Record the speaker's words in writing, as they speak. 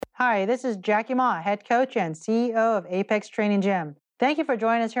Hi, this is Jackie Ma, head coach and CEO of Apex Training Gym. Thank you for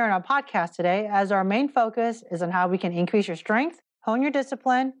joining us here on our podcast today, as our main focus is on how we can increase your strength, hone your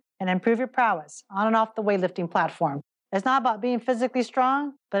discipline, and improve your prowess on and off the weightlifting platform. It's not about being physically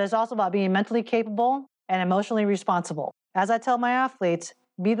strong, but it's also about being mentally capable and emotionally responsible. As I tell my athletes,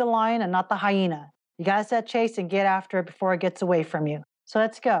 be the lion and not the hyena. You gotta set chase and get after it before it gets away from you. So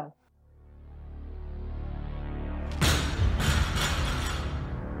let's go.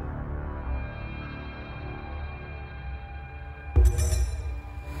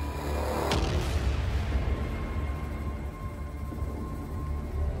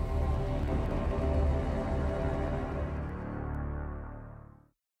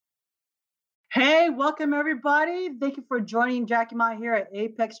 Hey, welcome everybody. Thank you for joining Jackie Ma here at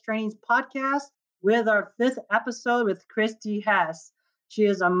Apex Training's podcast with our 5th episode with Christy Hess. She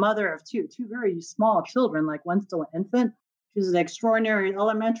is a mother of two very small children, like one's still an infant. She's an extraordinary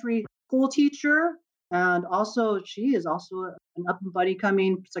elementary school teacher, and she is also an up and buddy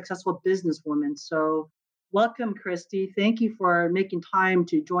coming successful businesswoman. So welcome, Christy. Thank you for making time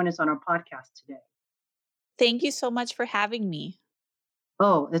to join us on our podcast today. Thank you so much for having me.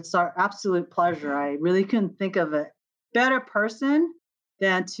 Oh, it's our absolute pleasure. I really couldn't think of a better person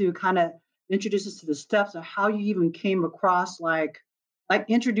than to kind of introduce us to the steps of how you even came across like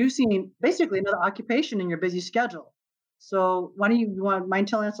introducing basically another occupation in your busy schedule. So why don't you want mind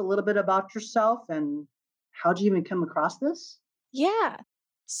telling us a little bit about yourself and how did you even come across this? Yeah.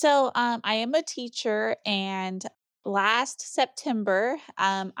 So I am a teacher, and last September,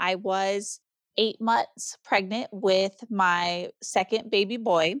 I was 8 months pregnant with my second baby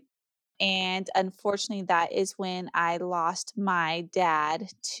boy. And unfortunately, that is when I lost my dad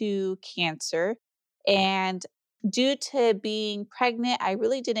to cancer. And due to being pregnant, I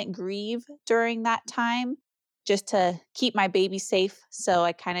really didn't grieve during that time just to keep my baby safe. So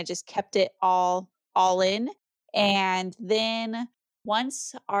I kind of just kept it all in. And then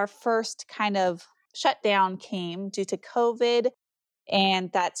once our first kind of shutdown came due to COVID,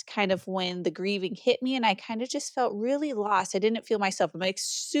 and that's kind of when the grieving hit me, and I kind of just felt really lost. I didn't feel myself. I'm a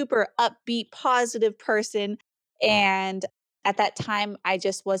super upbeat, positive person. And at that time, I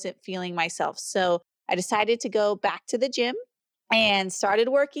just wasn't feeling myself. So I decided to go back to the gym and started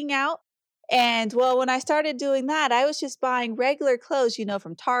working out. And well, when I started doing that, I was just buying regular clothes,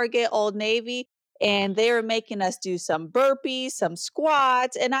 from Target, Old Navy, and they were making us do some burpees, some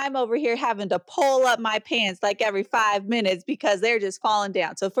squats, and I'm over here having to pull up my pants like every 5 minutes because they're just falling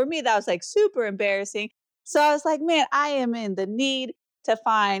down. So for me, that was like super embarrassing. So I was like, man, I am in the need to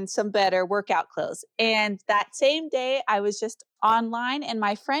find some better workout clothes. And that same day, I was just online and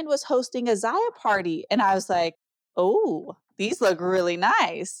my friend was hosting a Zaya party. And I was like, oh, these look really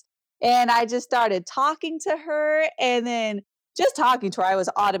nice. And I just started talking to her, and then just talking to her, I was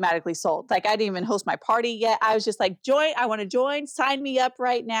automatically sold. Like I didn't even host my party yet. I was just like, join, I want to join, sign me up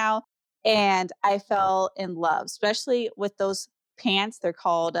right now. And I fell in love, especially with those pants. They're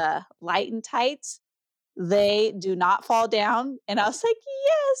called light and tights. They do not fall down. And I was like,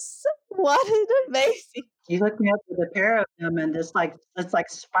 yes, what an amazing. You hooked me up with a pair of them and it's like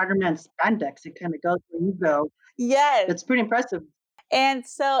Spider-Man spandex. It kind of goes where you go. Yes. It's pretty impressive. And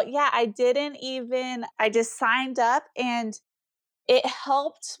so, yeah, I just signed up, and it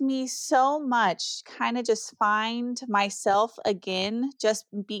helped me so much kind of just find myself again, just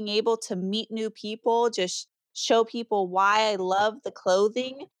being able to meet new people, just show people why I love the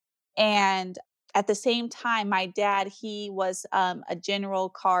clothing. And at the same time, my dad, he was a general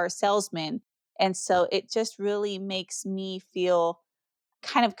car salesman. And so it just really makes me feel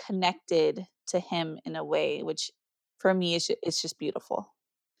kind of connected to him in a way, which for me it's just beautiful.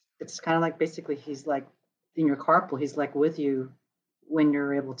 It's kind of like basically he's like in your carpool. He's like with you when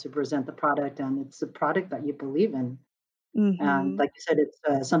you're able to present the product, and it's a product that you believe in. And Hmm. like you said,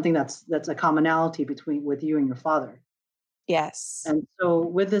 it's something that's a commonality between with you and your father. Yes. And so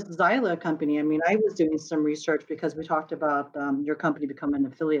with this Xyla company, I mean, I was doing some research because we talked about your company becoming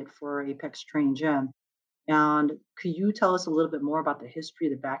an affiliate for Apex Training Gym. And could you tell us a little bit more about the history,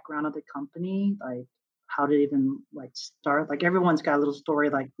 the background of the company? Like, how did it even like start? Like, everyone's got a little story.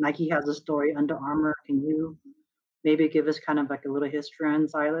 Like Nike has a story. Under Armour. Can you maybe give us kind of like a little history on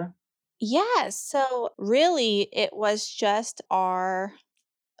Zyla? Yeah. So really, it was just our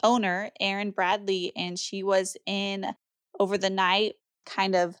owner, Erin Bradley, and she was in over the night,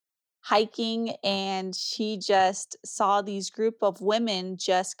 kind of hiking, and she just saw these group of women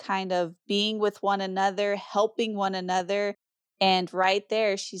just kind of being with one another, helping one another. And right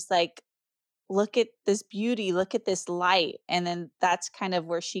there, she's like, look at this beauty, look at this light. And then that's kind of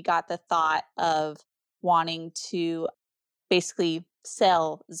where she got the thought of wanting to basically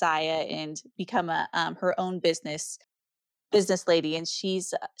sell Zaya and become a her own business lady, and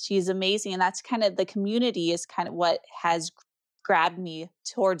she's amazing, and that's kind of the community is kind of what has grabbed me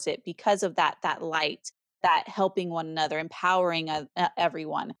towards it because of that light, that helping one another, empowering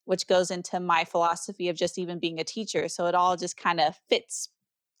everyone, which goes into my philosophy of just even being a teacher. So it all just kind of fits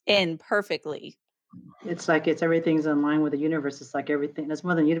in perfectly. It's like it's everything's in line with the universe. It's like everything. It's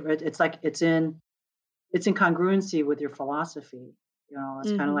more than universe. It's like it's in congruency with your philosophy. You know,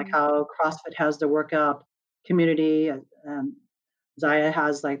 it's kind of like Hmm. how CrossFit has the workout community. Zaya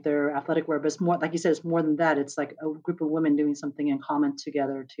has like their athletic wear, but it's more like you said. It's more than that. It's like a group of women doing something in common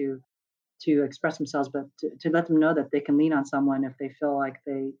together to express themselves, but to let them know that they can lean on someone if they feel like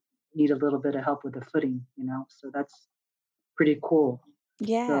they need a little bit of help with the footing. You know, so that's pretty cool.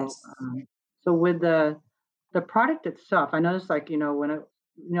 So, Yes. so with the product itself, I noticed like when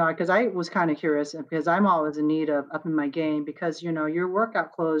because I was kind of curious because I'm always in need of upping my game because your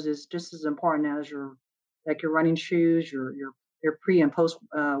workout clothes is just as important as your running shoes, your pre and post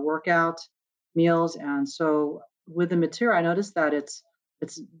workout meals, and so with the material, I noticed that it's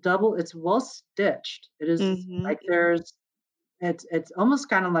well stitched. It is Hmm. like it's almost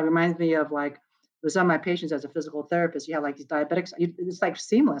kind of like reminds me of like with some of my patients as a physical therapist. You have like these diabetics. It's like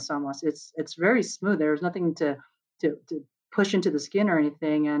seamless almost. It's very smooth. There's nothing to push into the skin or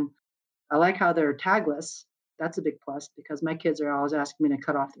anything. And I like how they're tagless. That's a big plus because my kids are always asking me to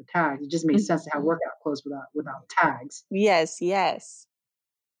cut off their tags. It just makes sense to have workout clothes without tags. Yes, yes.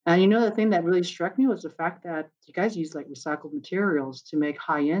 And the thing that really struck me was the fact that you guys use like recycled materials to make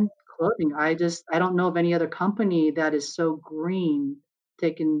high-end clothing. I don't know of any other company that is so green,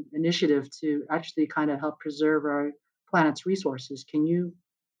 taking initiative to actually kind of help preserve our planet's resources. Can you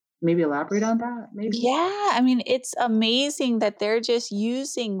maybe elaborate on that, maybe? Yeah, I mean, it's amazing that they're just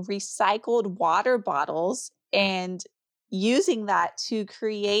using recycled water bottles and using that to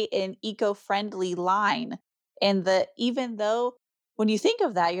create an eco-friendly line. And the even though when you think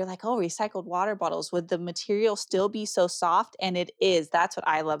of that, you're like, "Oh, recycled water bottles, would the material still be so soft?" And it is. That's what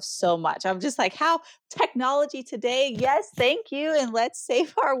I love so much. I'm just like, "How technology today? Yes, thank you, and let's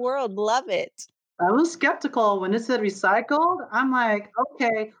save our world." Love it. I was skeptical when it said recycled. I'm like,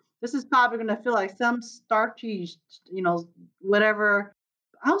 okay, this is probably going to feel like some starchy, whatever.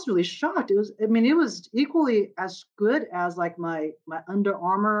 I was really shocked. I mean, it was equally as good as like my Under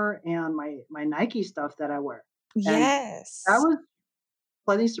Armour and my Nike stuff that I wear, and I Yes. was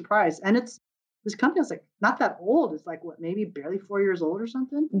pleasantly surprised. And this company is like not that old. It's like what, maybe barely 4 years old or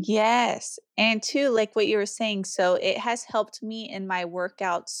something. Yes. And too, like what you were saying, so it has helped me in my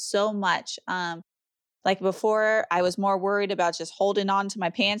workout so much. Like before, I was more worried about just holding on to my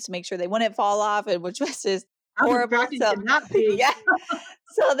pants to make sure they wouldn't fall off, and which was just How horrible. distracting So can that be? yeah.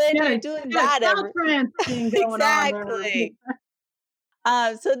 So then You got you're a, doing you got a that every caltrans thing going on there. exactly.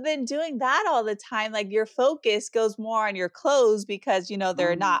 So then doing that all the time, like your focus goes more on your clothes because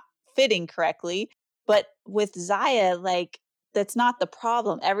they're Um, not fitting correctly. But with Zaya, like that's not the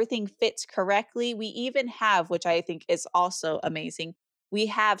problem. Everything fits correctly. We even have, which I think is also amazing, we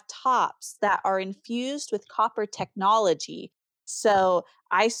have tops that are infused with copper technology. So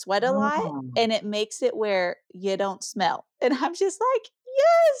I sweat a lot oh. and it makes it where you don't smell. And I'm just like,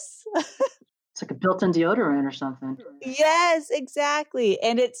 yes. It's like a built-in deodorant or something. Yes, exactly,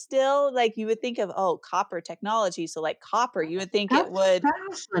 and it's still like, you would think of, oh, copper technology, so, like, copper, you would think it That's would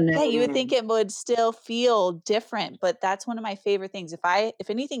yeah, you would think fascinating. it would still feel different, but that's one of my favorite things. If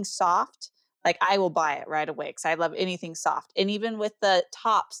anything's soft, like, I will buy it right away because I love anything soft, and even with the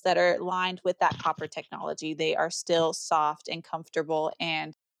tops that are lined with that copper technology, they are still soft and comfortable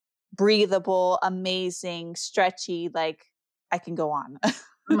and breathable, amazing, stretchy, like, I can go on.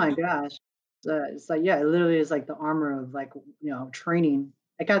 Oh my gosh. It's like, yeah, it literally is like the armor of like, training.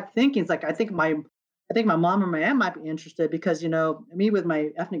 I got thinking, it's like I think my mom or my aunt might be interested because, me with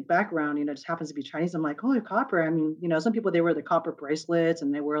my ethnic background, just happens to be Chinese. I'm like, holy copper. I mean, some people they wear the copper bracelets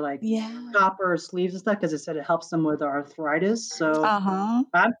and they wear like Yeah. copper sleeves and stuff because it said it helps them with arthritis. So Uh-huh.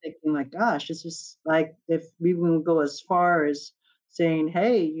 I'm thinking like, gosh, it's just like if we would go as far as saying,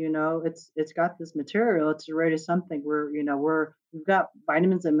 hey, it's got this material, it's already something we've got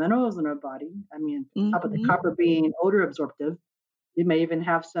vitamins and minerals in our body. I mean, on top of the Mhm. copper being odor absorptive, it may even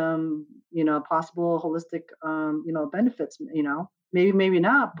have some, possible holistic benefits, maybe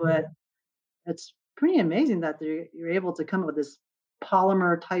not, but it's pretty amazing that you're able to come up with this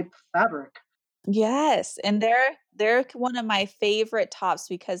polymer type fabric. Yes, and they're one of my favorite tops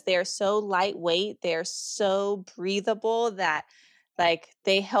because they're so lightweight, they're so breathable that, like,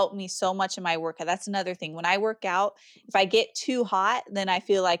 they help me so much in my workout. That's another thing. When I work out, if I get too hot, then I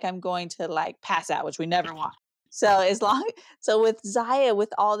feel like I'm going to, like, pass out, which we never want. So as long so with Zaya, with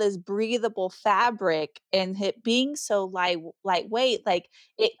all this breathable fabric and it being so lightweight, like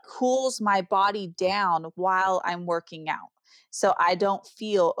it cools my body down while I'm working out. So I don't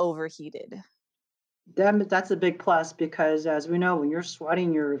feel overheated. That's a big plus because as we know, when you're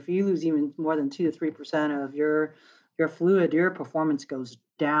sweating, if you lose even more than 2 to 3% of your fluid, your performance goes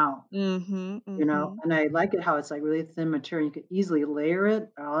down. Mhm, mhm. And I like it how it's like really thin material. You could easily layer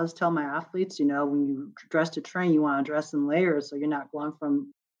it. I always tell my athletes, when you dress to train, you want to dress in layers so you're not going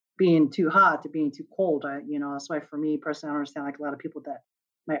from being too hot to being too cold. That's why for me personally, I understand like a lot of people that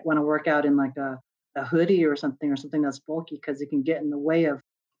might want to work out in like a hoodie or something that's bulky because it can get in the way of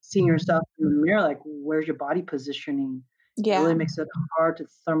seeing yourself in the mirror. Like, where's your body positioning? It really Yeah. makes it hard to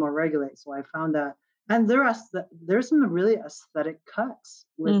thermoregulate. So I found that, and there's some really aesthetic cuts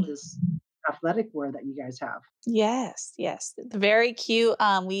with Mm. this athletic wear that you guys have. Yes, yes. Very cute.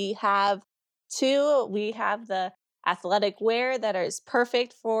 We have 2. We have the athletic wear that is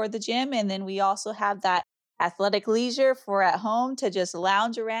perfect for the gym, and then we also have that athletic leisure for at home to just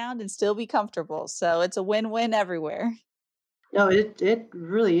lounge around and still be comfortable. So it's a win-win everywhere. No, it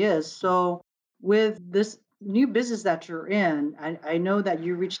really is. So with this new business that you're in, I know that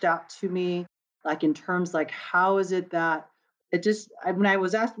you reached out to me like in terms like how is it that when I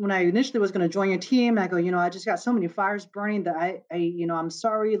was asked when I initially was going to join your team, I go, I just got so many fires burning that I'm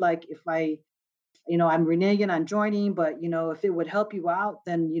sorry, like if I'm reneging on joining, but if it would help you out,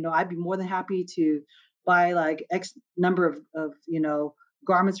 then I'd be more than happy to buy like X number of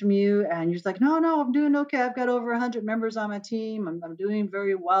garments from you. And you're just like, no, no, I'm doing okay. I've got over 100 members on my team. I'm doing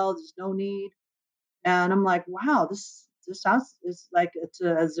very well. There's no need. And I'm like, wow, this sounds it's like it's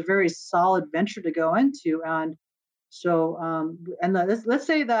a very solid venture to go into. And so let's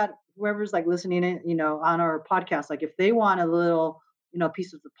say that whoever's like listening in, on our podcast, like if they want a little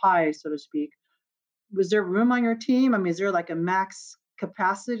piece of the pie, so to speak, was there room on your team? I mean, is there like a max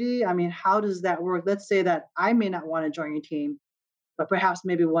capacity? I mean, how does that work? Let's say that I may not want to join your team, but perhaps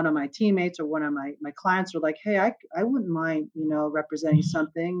maybe one of my teammates or one of my clients are like, hey, I wouldn't mind, representing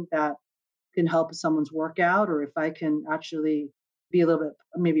something that can help someone's workout, or if I can actually be a little bit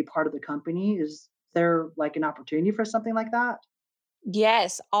maybe part of the company. Is there like an opportunity for something like that?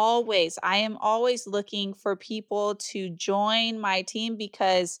 Yes, always. I am always looking for people to join my team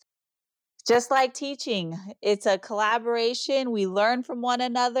because just like teaching, it's a collaboration. We learn from one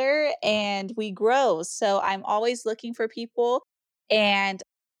another and we grow. So I'm always looking for people, and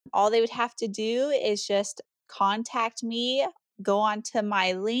all they would have to do is just contact me, go onto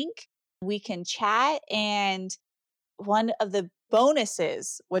my link. We can chat. And one of the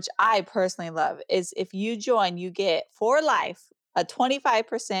bonuses, which I personally love, is if you join, you get for life a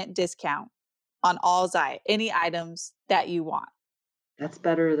 25% discount on all any items that you want. That's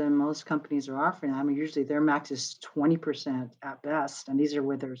better than most companies are offering. I mean, usually their max is 20% at best, and these are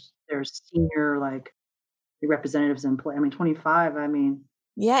with their senior like the representatives in play. I mean, 25. I mean,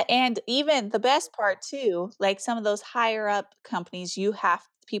 Yeah, and even the best part too, like some of those higher up companies,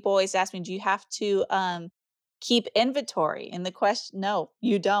 people always ask me, "Do you have to keep inventory?" And the question, no,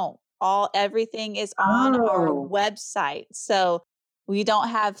 you don't. Everything is on our oh, website. So we don't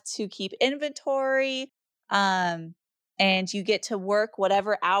have to keep inventory. Um and you get to work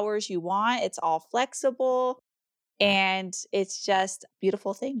whatever hours you want. It's all flexible and it's just a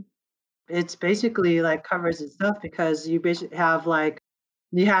beautiful thing. it's basically like covers itself because you basically have like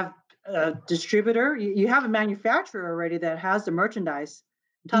you have a distributor, you have a manufacturer already that has the merchandise.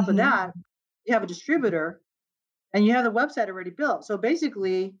 On top of Mhm. that, you have a distributor and you have the website already built. So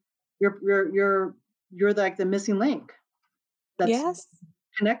basically, you're like the missing link that's Yes.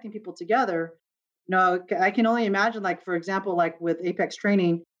 connecting people together. No, I can only imagine, like for example, like with Apex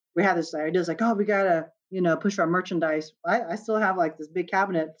Training, we had this idea. It's like, oh, we gotta, push our merchandise. I still have like this big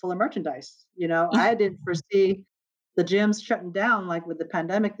cabinet full of merchandise. I didn't foresee the gyms shutting down like with the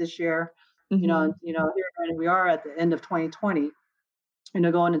pandemic this year. Mhm. Here we are at the end of 2020.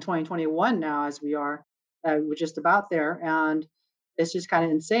 Going in 2021 now as we are, we're just about there, and it's just kind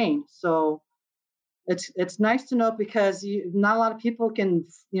of insane. So it's nice to know because not a lot of people can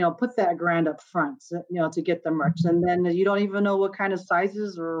put that grand up front, to get the merch, and then you don't even know what kind of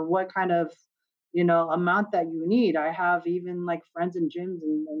sizes or what kind of amount that you need. I have even like friends in gyms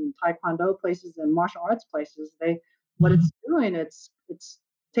and taekwondo places and martial arts places. They what it's doing, it's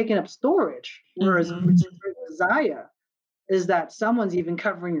taking up storage, whereas Mhm. with Zaya is that someone's even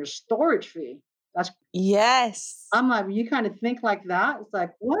covering your storage fee. That's Yes. I'm like, you kind of think like that. It's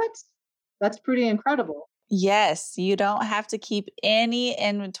like, what? That's pretty incredible. Yes, you don't have to keep any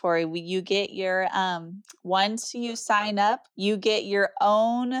inventory. You get your once you sign up, you get your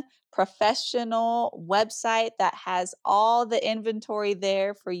own professional website that has all the inventory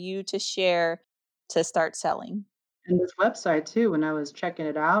there for you to share to start selling. And this website too, when I was checking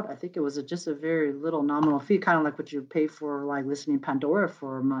it out, I think it was just a very little nominal fee, kind of like what you pay for like listening Pandora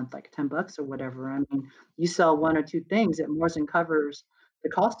for a month, like $10 or whatever. I mean, you sell one or two things, it more than covers the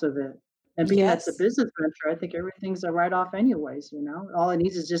cost of it. And being that's a Yes. business venture, I think everything's a write off anyways, you know. All it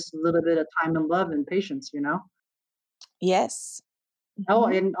needs is just a little bit of time and love and patience, you know. Yes. Oh,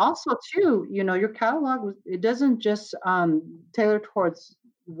 Mhm. and also too, you know, your catalog was it doesn't just, tailor towards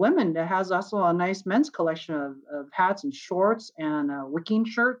women. It has also a nice men's collection of hats and shorts and, wicking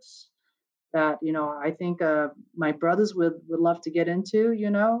shirts that, you know, I think, my brothers would love to get into, you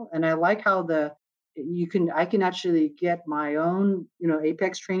know, and I like how the I can actually get my own, you know,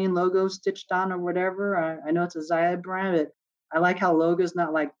 Apex Training logo stitched on or whatever. I know it's a Zaya brand, but I like how logo's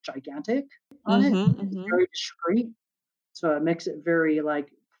not, like, gigantic on it. Mhm, It's mhm. very discreet. So it makes it very,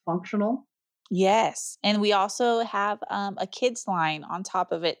 like, functional. Yes, and we also have, a kids line on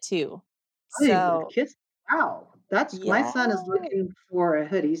top of it too. Hey, with So kids wow, that's my yeah. son is looking for a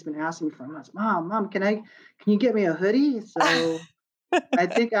hoodie. He's been asking me for months, "Mom, can you get me a hoodie?" So, I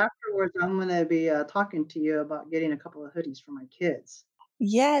think afterwards, I'm gonna be, talking to you about getting a couple of hoodies for my kids.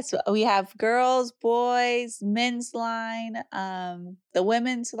 Yes, we have girls, boys, men's line, the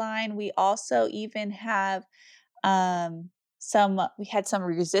women's line. We also even have we had some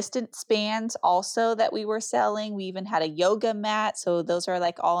resistance bands also that we were selling. We even had a yoga mat. So those are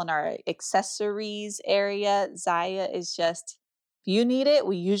like all in our accessories area. Zaya is just, if you need it,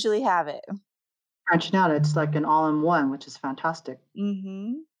 we usually have it. Branching out, it's like an all-in-one, which is fantastic.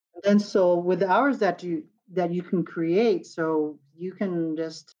 Hmm. And then so with the hours that you can create, so you can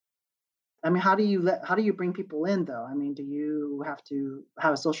just I mean, how do you bring people in though? I mean, do you have to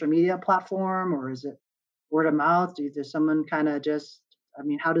have a social media platform or is it word of mouth? Does someone kinda just I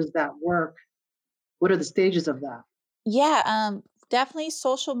mean, how does that work? What are the stages of that? Yeah, definitely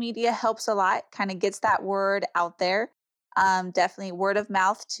social media helps a lot, kind of gets that word out there. Definitely word of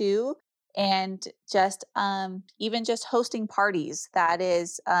mouth too. And just even just hosting parties. That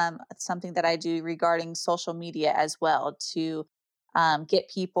is something that I do regarding social media as well to get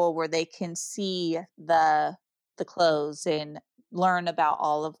people where they can see the clothes and learn about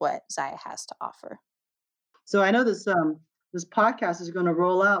all of what Zaya has to offer. So I know this podcast is gonna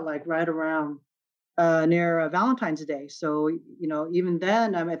roll out, like, right around, near, Valentine's Day. So, you know, even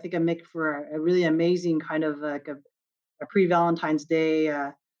then, I think I make for a really amazing kind of like a pre-Valentine's Day,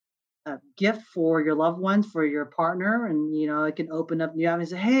 gift for your loved ones, for your partner, and you know, it can open up new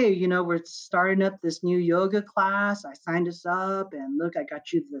avenues. Hey, you know, we're starting up this new yoga class. I signed us up, and look, I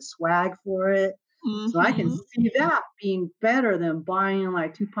got you the swag for it. So I can Hmm. see that being better than buying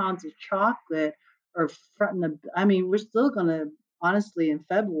like 2 pounds of chocolate or fronting the. I mean, we're still gonna honestly in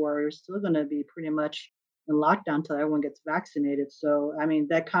February, we're still gonna be pretty much in lockdown until everyone gets vaccinated. So I mean,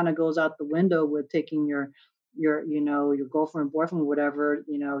 that kind of goes out the window with taking your you know your girlfriend boyfriend whatever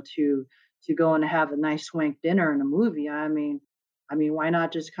you know to go and have a nice swank dinner and a movie. I mean why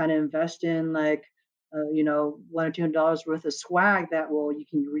not just kind of invest in like you know $1 or $200 worth of swag that will you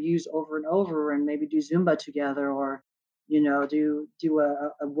can reuse over and over and maybe do Zumba together or you know do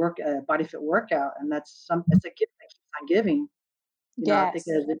a body fit workout and it's a gift that keeps on giving. You know, I think Yes.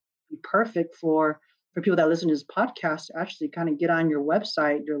 it'd be perfect for people that listen to this podcast to actually kind of get on your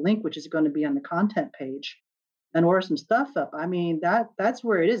website, your link, which is going to be on the content page, and order some stuff up. I mean, that's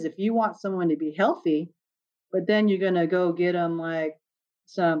where it is. If you want someone to be healthy, but then you're gonna go get them like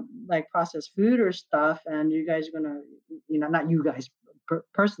some like processed food or stuff, and you guys are gonna, you know, not you guys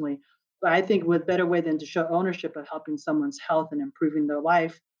personally, but I think with better way than to show ownership of helping someone's health and improving their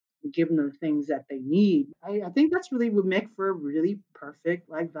life and giving them the things that they need. I think that's really would make for a really perfect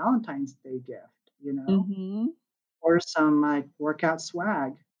like Valentine's Day gift, you know, Hmm. or some like workout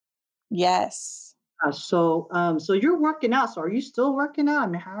swag. Yes. So you're working out. So are you still working out? I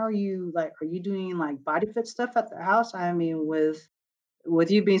mean, how are you like? Are you doing like body fit stuff at the house? I mean, with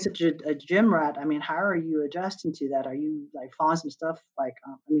you being such a gym rat, I mean, how are you adjusting to that? Are you like following some stuff? Like,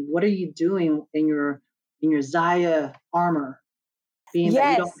 I mean, what are you doing in your Zaya armor? Being that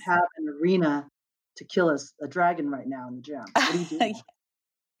you don't Yes. have an arena to kill a dragon right now in the gym. What are you doing?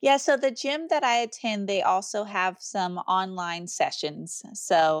 Yeah, so the gym that I attend, they also have some online sessions.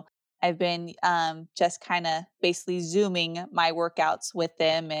 So I've been just kind of basically zooming my workouts with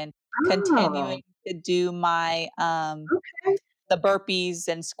them and Oh, continuing to do my okay. the burpees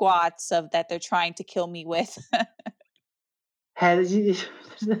and squats of that they're trying to kill me with. Has you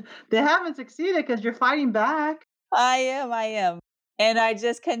they haven't succeeded because you're fighting back. I am. And I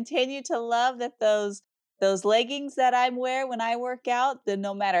just continue to love that those leggings that I wear when I work out, that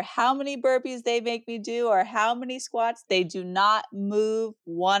no matter how many burpees they make me do or how many squats, they do not move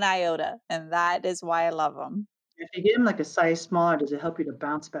one iota, and that is why I love them. If you get them like a size smaller, does it help you to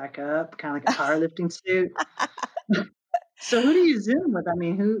bounce back up, kinda like a powerlifting suit? So who do you Zoom with? I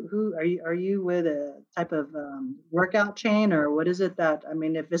mean, who are you with a type of, workout chain, or what is it that I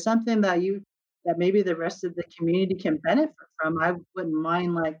mean, if it's something that maybe the rest of the community can benefit from, I wouldn't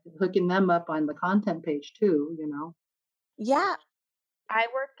mind, like, hooking them up on the content page too, you know? Yeah, I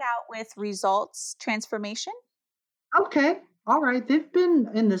work out with Results Transformation. Okay, alright, they've been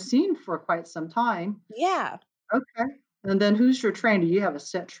in the scene for quite some time. Yeah, Okay, and then who's your trainer? Do you have a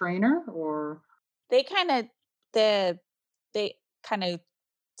set trainer or they kinda the they kinda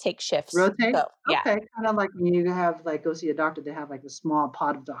take shifts. rotate? So, yeah. Okay, kinda like when you have, like, go see a doctor, they have, like, a small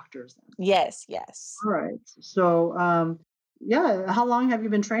pod of doctors then. Yes, yes. Alright. So, yeah, how long have you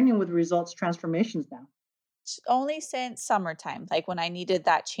been training with Results Transformations now? Only since summertime, like, when I needed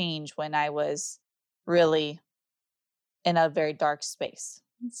that change when I was really in a very dark space.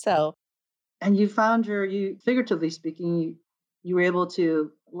 So, And you found you figuratively speaking, you were able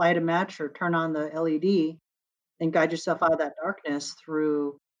to light a match or turn on the LED and guide yourself out of that darkness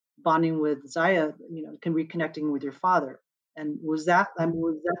through bonding with Zaya, reconnecting with your father. And was that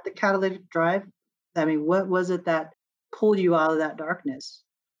the catalytic drive? I mean, what was it that pulled you out of that darkness?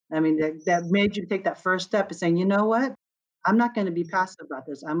 I mean, that made you take that first step and saying, "You know what? I'm not gonna be passive about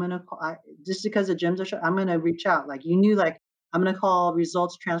this. I'm gonna just because the gyms are shut, I'm gonna reach out." Like, you knew, like, "I'm gonna call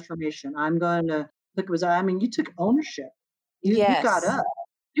Results Transformation. I'm gonna look with Zaya." I mean, you took ownership. You got yes, up.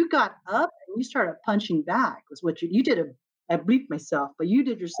 You got up and you started punching back was what you did I bleeped myself, but you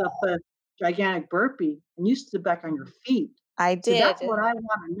did yourself a gigantic burpee and you stood back on your feet. I So that's did. what I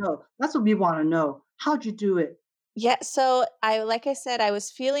wanna know. That's what we wanna know. How'd you do it? Yeah, so I like I said, I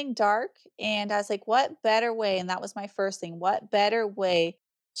was feeling dark and I was like, what better way? And that was my first thing. What better way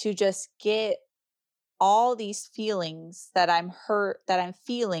to just get all these feelings that I'm hurt, that I'm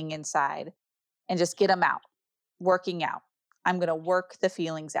feeling inside and just get them out, working out. I'm going to work the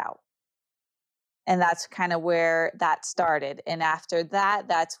feelings out. And that's kind of where that started. And after that,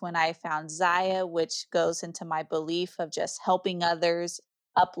 that's when I found Zaya, which goes into my belief of just helping others,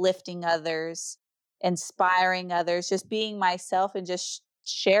 uplifting others, inspiring others, just being myself and just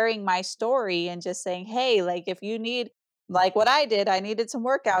sharing my story and just saying, hey, like if you need, like what I did, I needed some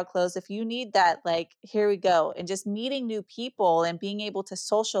workout clothes. If you need that, like, here we go. And just meeting new people and being able to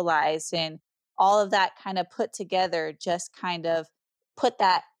socialize and all of that kind of put together, just kind of put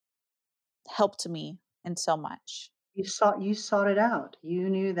that helped me in so much. You sought it out. You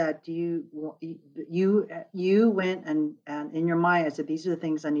knew that you went and in your mind, I said, "These are the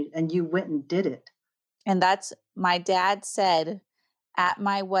things I need," and you went and did it. And that's my dad said at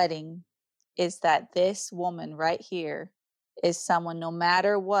my wedding is that this woman right here is someone no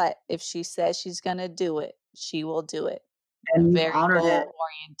matter what, if she says she's going to do it, she will do it. And you Very honored it, goal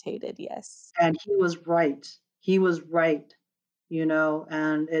orientated, yes. and he was right. He was right,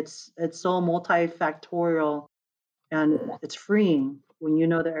 and it's so multifactorial and it's freeing when you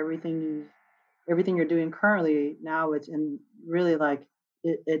know that everything you're doing currently now it's in really like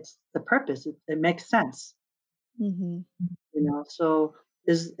it's the purpose. It makes sense, Mhm. so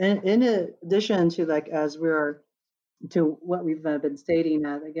is in addition to like as we're to what we've been stating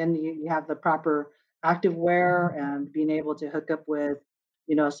again you have the proper active wear and being able to hook up with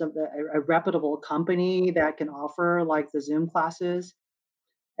a reputable company that can offer like the Zoom classes.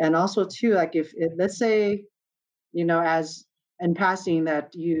 And also too, like if let's say as in passing that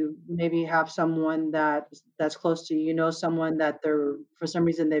you maybe have someone that's close to you, someone that they're for some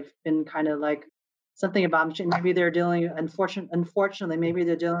reason they've been kind of like something about maybe they're dealing unfortunately maybe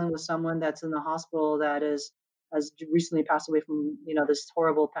they're dealing with someone that's in the hospital that is has recently passed away from this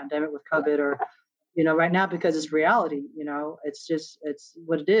horrible pandemic with COVID or right now because it's reality. It's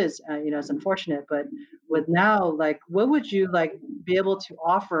what it is. It's unfortunate, but with now, like, what would you like be able to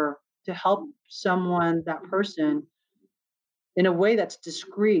offer to help someone, that person, in a way that's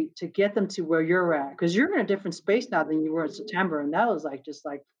discreet to get them to where you're at? Because you're in a different space now than you were in September, and that was like just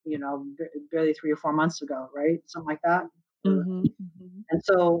like barely 3 or 4 months ago, right? Something like that. Mhm. Mhm. And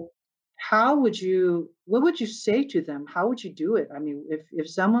so, what would you say to them? How would you do it? I mean,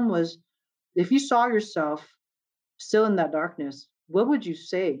 if you saw yourself still in that darkness, what would you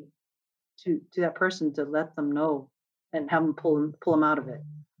say to that person to let them know and have them pull them out of it?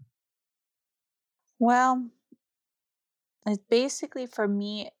 Well, it basically for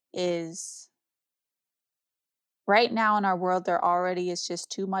me is right now in our world, there already is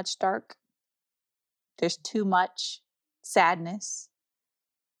just too much dark. There's too much sadness,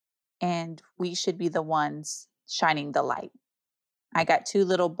 and we should be the ones shining the light. I got 2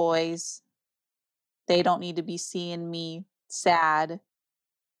 little boys. They don't need to be seeing me sad.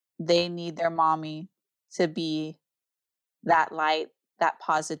 They need their mommy to be that light, that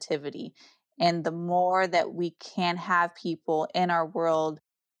positivity. And the more that we can have people in our world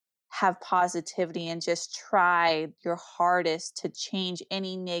have positivity and just try your hardest to change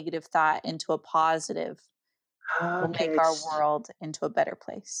any negative thought into a positive will Okay, make our world into a better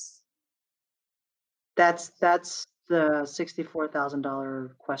place. that's the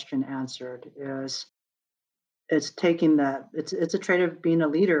 $64,000 question answered. Is it's taking that it's a trait of being a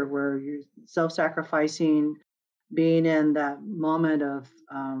leader where you're self-sacrificing, being in that moment of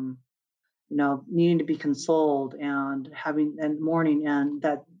needing to be consoled and having and mourning and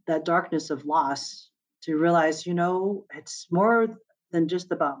that darkness of loss to realize, it's more than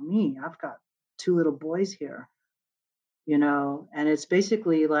just about me. I've got 2 little boys here, and it's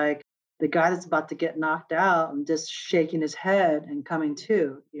basically like the guy that's about to get knocked out and just shaking his head and coming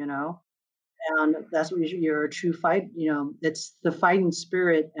to. And that's what your true fight, it's the fighting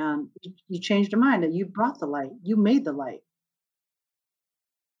spirit. And you changed your mind that you brought the light, you made the light,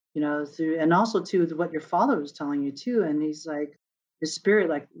 through, and also too what your father was telling you too. And he's like, his spirit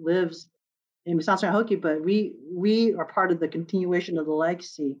like lives. And it sounds kind of hokey, but we are part of the continuation of the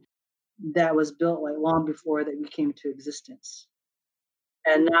legacy that was built like long before that we came to existence.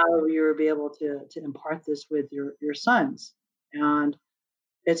 And now you'll be able to impart this with your sons. And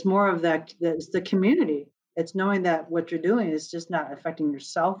it's more of that it's the community. It's knowing that what you're doing is just not affecting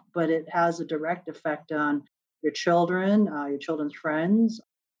yourself, but it has a direct effect on your children's friends,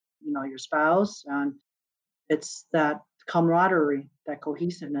 your spouse. And it's that camaraderie, that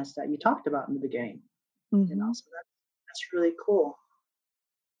cohesiveness that you talked about in the beginning. Mhm. So that's really cool.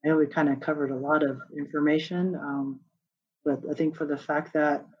 I know we kind of covered a lot of information, but I think for the fact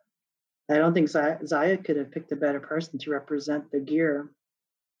that I don't think Zaya could have picked a better person to represent the gear.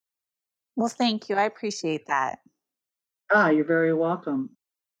 Well, thank you. I appreciate that. You're very welcome.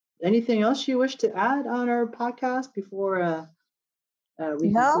 Anything else you wish to add on our podcast before we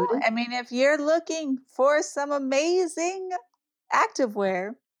No, concluded? I mean, if you're looking for some amazing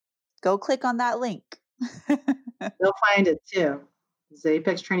activewear, go click on that link. They'll find it too. The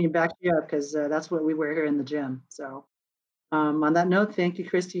Apex Training backs you up because that's what we wear here in the gym. So, on that note, thank you,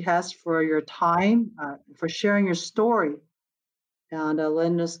 Christy Hess, for your time, for sharing your story, and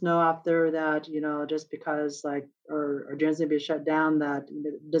letting us know out there that just because like our gyms may be shut down, that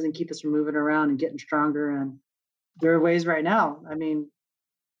it doesn't keep us from moving around and getting stronger. And there are ways right now. I mean,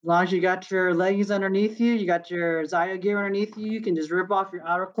 as long as you got your leggings underneath you, you got your Zaya gear underneath you, you can just rip off your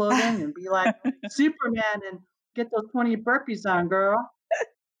outer clothing and be like Superman and get those 20 burpees on, girl.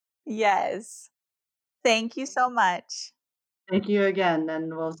 Yes. Thank you so much. Thank you again,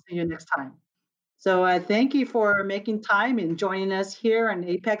 and we'll see you next time. So, thank you for making time and joining us here on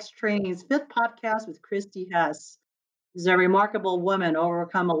Apex Training's fifth podcast with Christy Hess. She's a remarkable woman,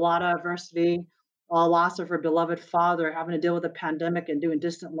 overcome a lot of adversity, loss of her beloved father, having to deal with a pandemic and doing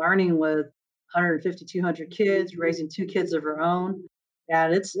distant learning with 150, 200 kids, raising 2 kids of her own.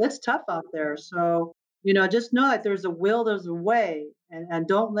 And it's tough out there. So, just know that there's a will, there's a way, and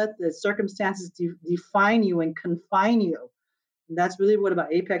don't let the circumstances define you and confine you. And that's really what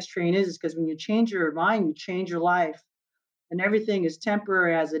about Apex Training is because when you change your mind, you change your life, and everything is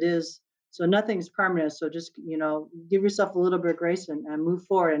temporary as it is. So nothing's permanent. So just, give yourself a little bit of grace and move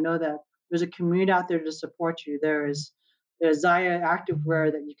forward and know that there's a community out there to support you. There's Zaya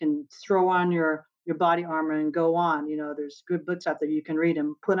Activewear that you can throw on your body armor and go on. There's good books out there you can read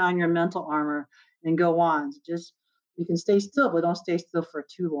and put on your mental armor and go on. Just you can stay still, but don't stay still for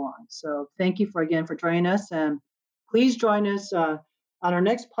too long. So thank you for joining us, and please join us on our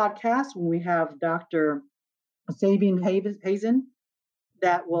next podcast when we have Dr. Sabine Hazen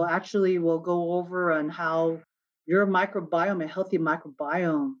that will go over on how your microbiome, a healthy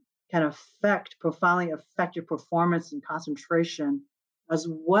microbiome, can profoundly affect your performance and concentration, as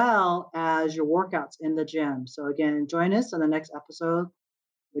well as your workouts in the gym. So again, join us on the next episode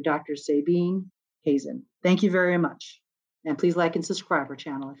with Dr. Sabine Hazen. Thank you very much. And please like and subscribe our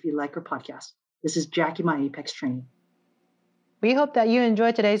channel if you like our podcast. This is Jackie, my Apex Training. We hope that you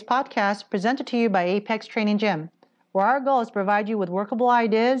enjoyed today's podcast presented to you by Apex Training Gym, where our goal is to provide you with workable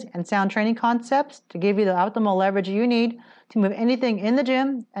ideas and sound training concepts to give you the optimal leverage you need to move anything in the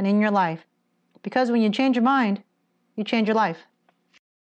gym and in your life. Because when you change your mind, you change your life.